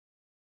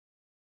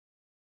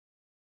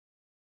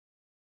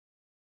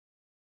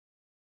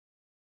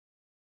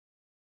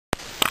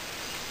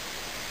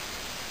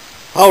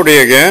Howdy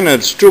again,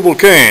 it's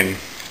tubalcain.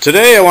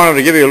 Today I wanted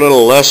to give you a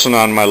little lesson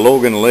on my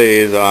LOGAN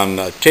lathe on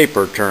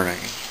taper turning.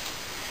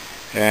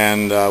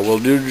 And we'll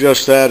do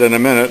just that in a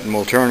minute, and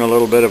we'll turn a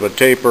little bit of a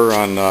taper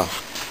on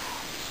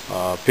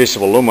a piece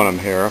of aluminum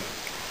here.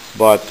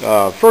 But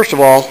first of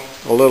all,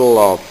 a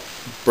little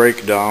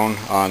breakdown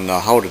on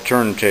how to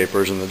turn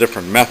tapers and the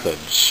different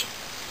methods.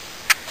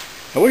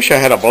 I wish I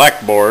had a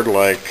blackboard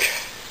like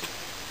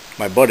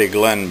my buddy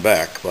Glenn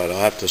Beck, but I'll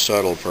have to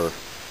settle for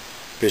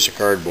a piece of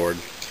cardboard.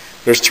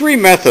 There's three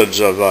methods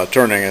of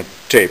turning a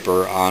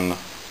taper on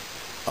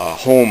a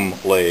home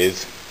lathe.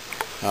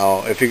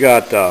 Now, if you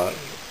got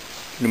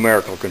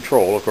numerical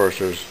control, of course,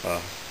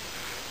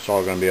 it's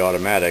all going to be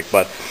automatic.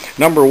 But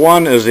number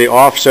one is the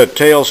offset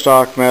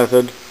tailstock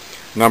method.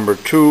 Number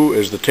two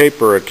is the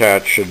taper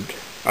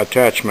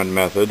attachment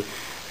method.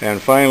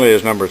 And finally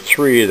is number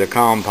three, the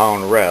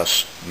compound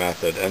rest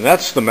method. And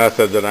that's the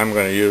method that I'm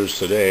going to use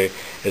today.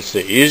 It's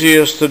the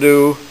easiest to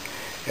do,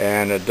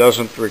 and it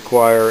doesn't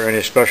require any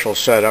special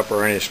setup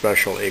or any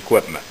special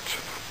equipment.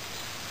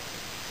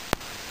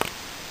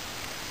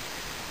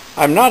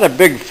 I'm not a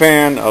big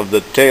fan of the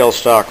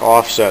tailstock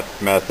offset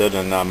method,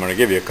 and I'm going to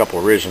give you a couple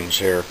of reasons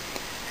here.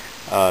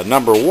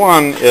 Number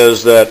one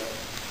is that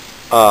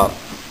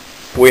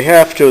we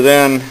have to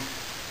then,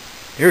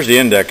 here's the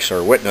index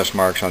or witness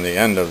marks on the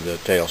end of the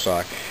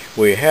tailstock.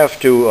 We have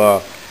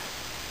to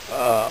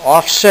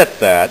offset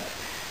that,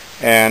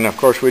 and of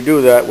course we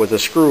do that with a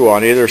screw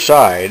on either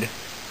side.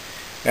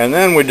 And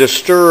then we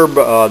disturb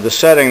the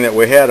setting that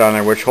we had on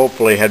there, which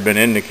hopefully had been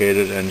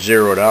indicated and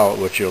zeroed out,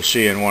 which you'll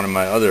see in one of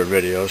my other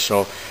videos.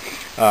 So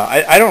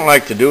I don't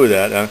like to do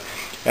that.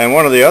 And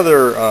one of the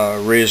other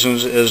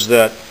reasons is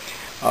that,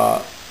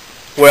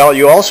 well,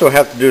 you also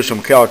have to do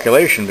some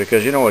calculation,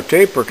 because, you know, a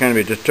taper can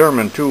be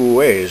determined two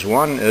ways.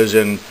 One is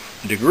in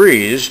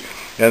degrees,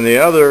 and the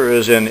other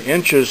is in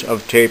inches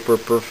of taper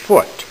per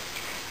foot.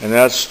 And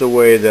that's the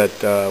way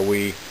that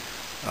we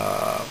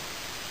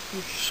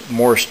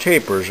Morse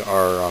tapers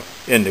are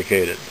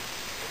indicated.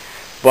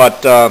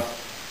 But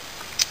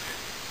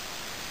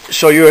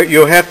so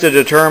you have to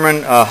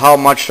determine how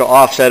much to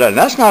offset it, and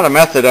that's not a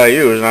method I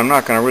use, and I'm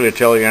not going to really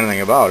tell you anything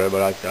about it,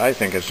 but I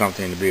think it's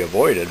something to be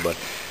avoided. But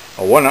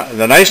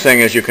the nice thing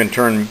is you can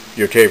turn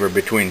your taper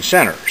between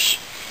centers.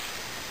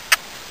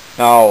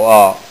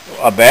 Now,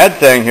 a bad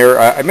thing here,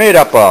 I made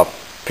up a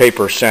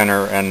paper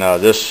center, and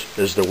this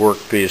is the work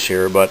piece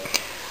here, but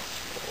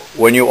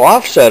when you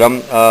offset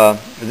them,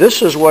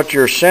 this is what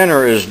your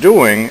center is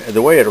doing.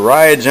 The way it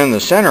rides in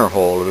the center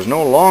hole, it is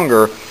no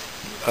longer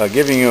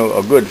giving you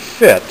a good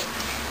fit.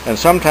 And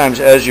sometimes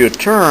as you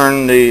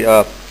turn,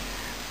 the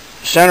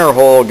center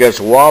hole gets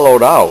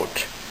wallowed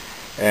out,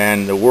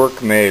 and the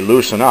work may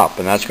loosen up,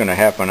 and that's going to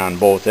happen on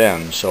both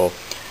ends. So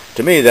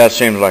to me, that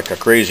seems like a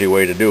crazy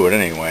way to do it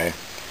anyway.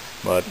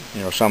 But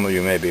you know, some of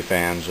you may be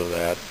fans of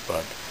that,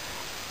 but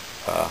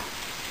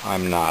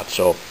I'm not.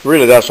 So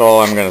really that's all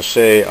I'm going to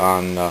say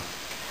on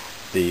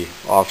the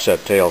offset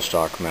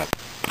tailstock method.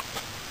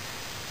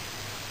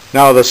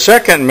 Now the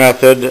second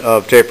method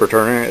of taper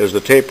turning is the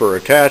taper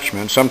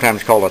attachment,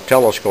 sometimes called a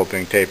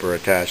telescoping taper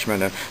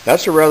attachment. And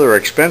that's a rather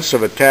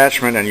expensive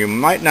attachment, and you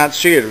might not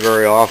see it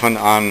very often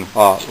on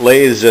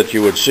lathes that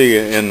you would see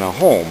in the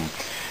home.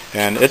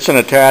 And it's an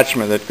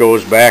attachment that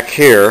goes back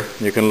here.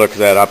 You can look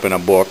that up in a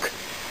book.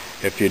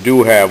 If you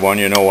do have one,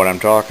 you know what I'm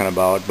talking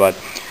about. But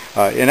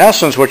in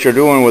essence, what you're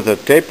doing with a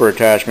taper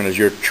attachment is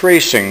you're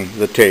tracing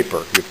the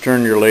taper. You've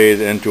turned your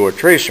lathe into a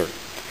tracer.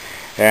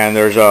 And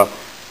there's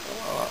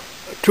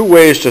two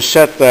ways to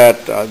set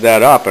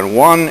that up. And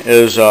one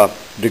is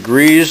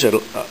degrees.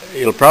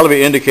 It'll probably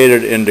be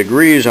indicated in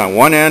degrees on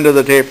one end of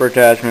the taper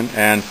attachment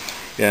and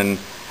in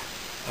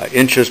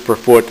inches per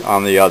foot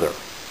on the other.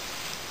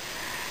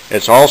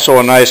 It's also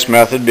a nice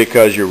method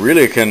because you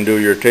really can do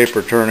your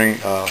taper turning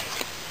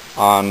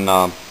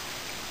on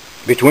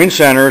between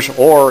centers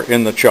or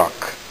in the chuck,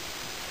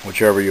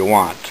 whichever you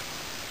want.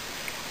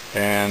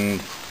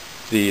 And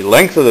the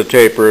length of the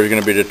taper is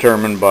going to be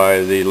determined by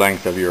the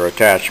length of your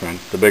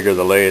attachment. The bigger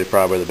the lathe,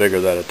 probably the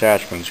bigger that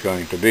attachment is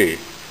going to be.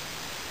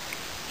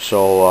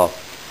 So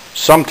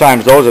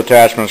sometimes those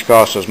attachments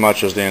cost as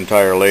much as the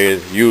entire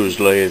used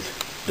lathe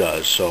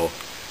does. So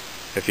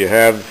if you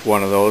have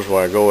one of those,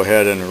 why, go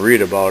ahead and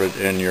read about it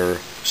in your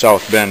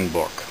South Bend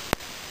book.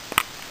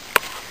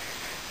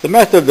 The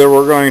method that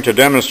we're going to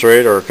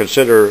demonstrate or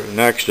consider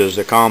next is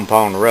the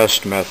compound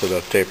rest method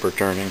of taper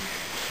turning,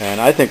 and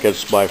I think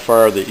it's by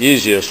far the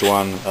easiest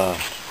one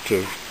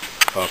to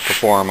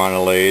perform on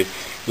a lathe.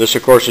 This,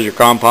 of course, is your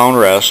compound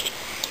rest,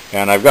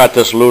 and I've got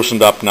this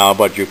loosened up now,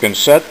 but you can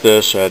set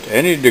this at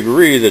any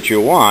degree that you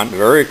want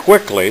very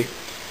quickly,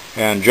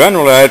 and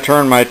generally I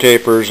turn my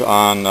tapers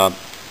on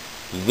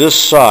this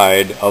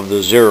side of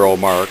the zero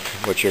mark,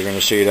 which you're going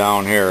to see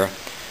down here.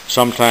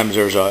 Sometimes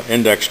there's an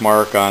index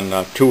mark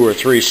on 2 or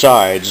 3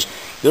 sides.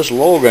 This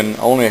LOGAN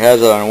only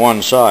has it on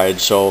one side,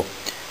 so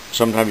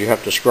sometimes you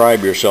have to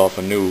scribe yourself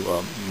a new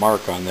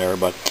mark on there.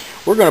 But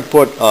we're going to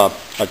put a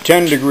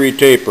 10-degree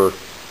taper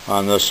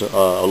on this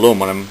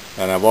aluminum,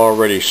 and I've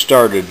already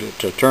started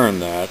to turn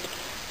that.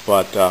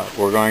 But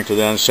we're going to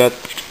then set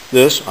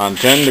this on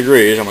 10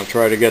 degrees. I'm going to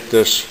try to get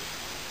this,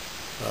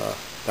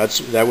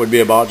 that would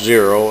be about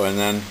 0, and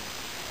then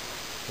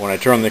when I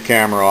turn the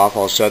camera off,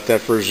 I'll set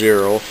that for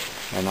 0,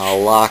 and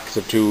I'll lock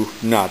the two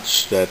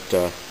nuts that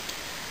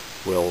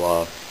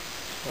will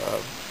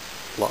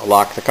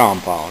lock the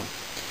compound.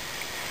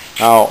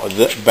 Now,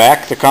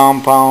 back the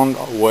compound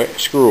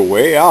screw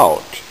way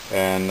out,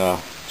 and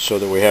so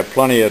that we have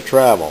plenty of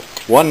travel.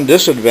 One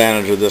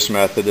disadvantage of this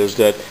method is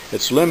that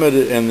it's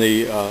limited in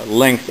the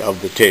length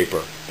of the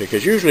taper,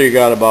 because usually you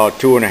got about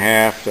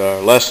 2.5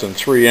 to less than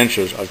 3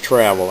 inches of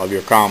travel of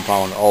your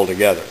compound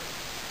altogether.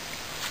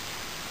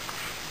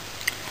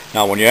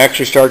 Now, when you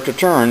actually start to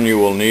turn, you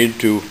will need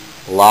to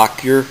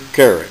lock your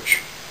carriage.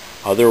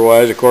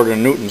 Otherwise, according to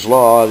Newton's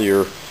law,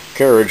 your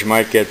carriage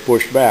might get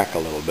pushed back a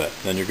little bit.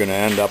 Then you're going to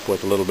end up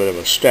with a little bit of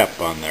a step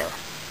on there.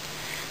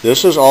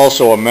 This is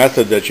also a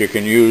method that you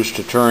can use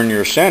to turn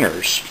your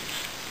centers.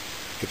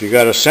 If you've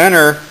got a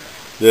center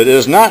that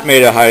is not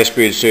made of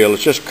high-speed steel,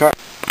 it's just cut.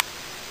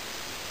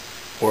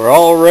 We're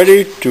all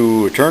ready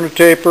to turn a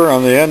taper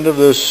on the end of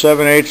this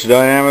 7/8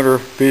 diameter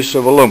piece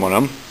of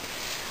aluminum.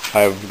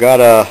 I've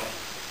got a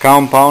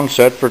compound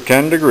set for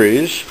 10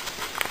 degrees.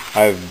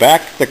 I've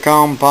backed the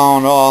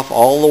compound off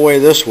all the way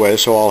this way,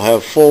 so I'll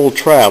have full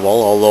travel,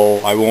 although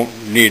I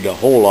won't need a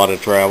whole lot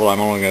of travel.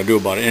 I'm only going to do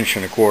about 1.25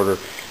 inches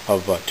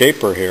of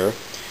taper here.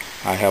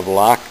 I have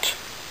locked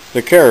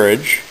the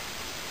carriage,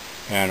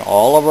 and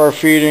all of our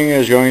feeding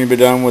is going to be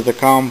done with the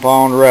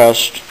compound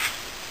rest,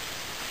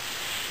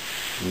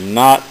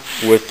 not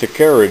with the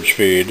carriage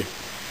feed,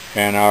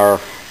 and our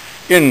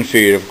in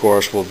feed, of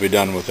course, will be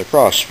done with the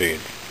cross feed.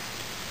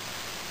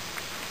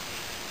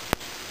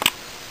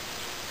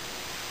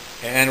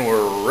 And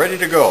we're ready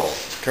to go.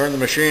 Turn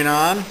the machine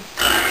on, and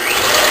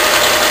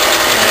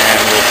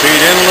we'll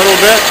feed in a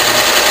little bit.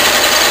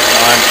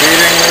 Now I'm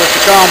feeding with the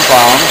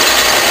compound.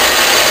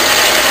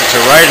 It's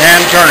a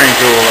right-hand turning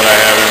tool that I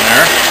have in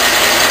there.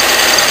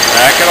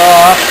 Back it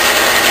off,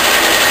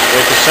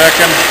 take a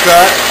second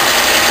cut.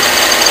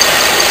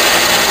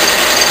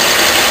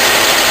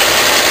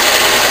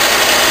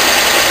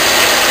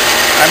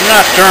 I'm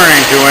not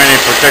turning to any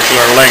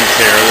particular length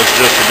here. This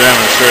is just a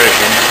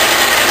demonstration.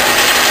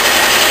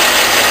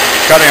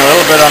 Cutting a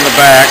little bit on the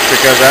back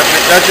because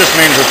that just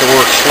means that the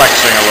work's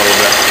flexing a little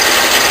bit.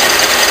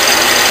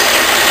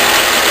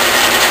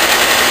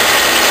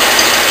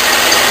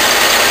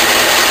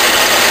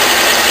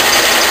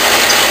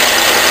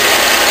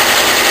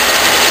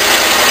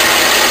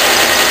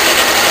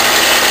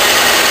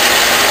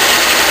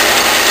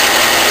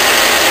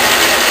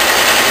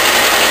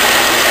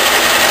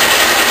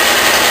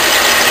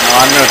 Now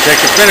I'm going to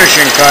take a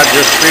finishing cut,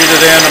 just feed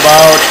it in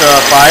about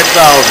 5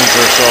 thousandths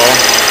or so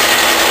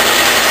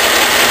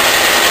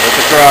with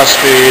the cross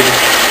feed,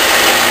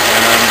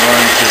 and I'm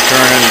going to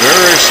turn in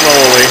very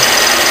slowly.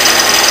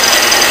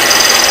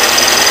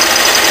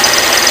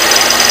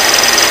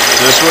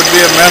 This would be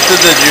a method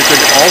that you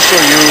could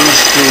also use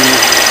to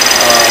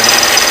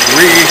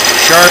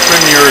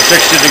re-sharpen your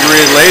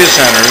 60-degree lathe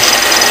centers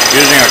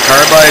using a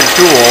carbide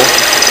tool,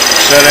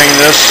 setting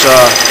this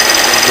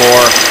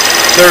for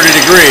 30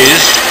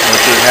 degrees,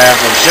 which is half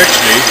of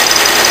 60,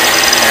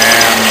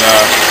 and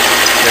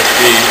if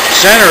the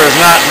center is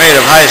not made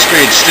of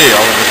high-speed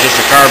steel, if it's just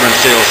a carbon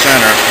steel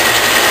center,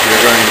 you're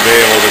going to be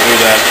able to do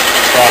that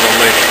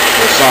probably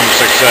with some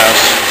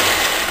success.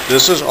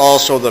 This is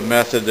also the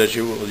method that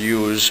you will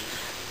use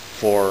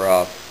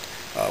for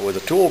with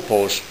a tool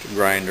post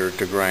grinder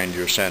to grind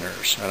your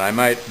centers, and I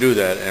might do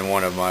that in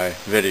one of my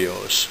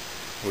videos.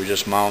 We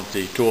just mount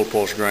the tool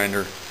post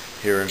grinder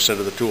here instead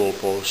of the tool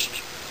post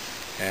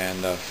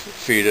and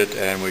feed it,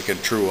 and we can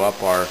true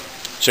up our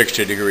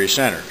 60-degree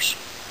centers.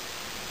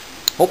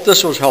 Hope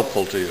this was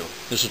helpful to you.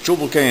 This is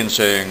tubalcain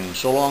saying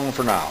so long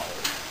for now.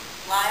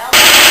 Lyle?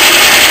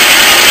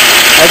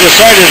 I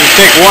decided to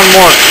take one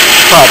more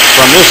cut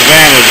from this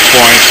vantage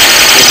point,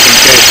 just in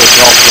case it's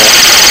helpful,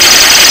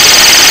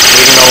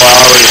 even though I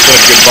already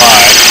said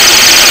goodbye.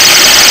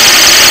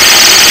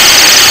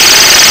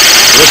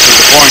 This is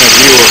the point of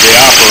view of the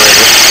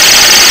operator.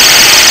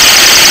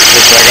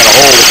 Which I got to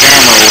hold the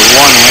camera with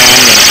one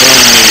hand and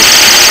turn the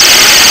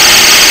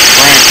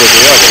crank with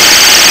the other.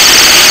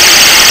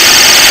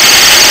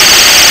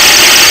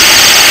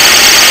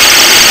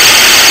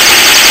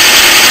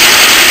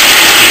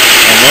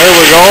 And there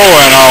we go,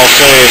 and I'll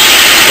say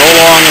so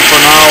long for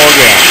now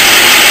again.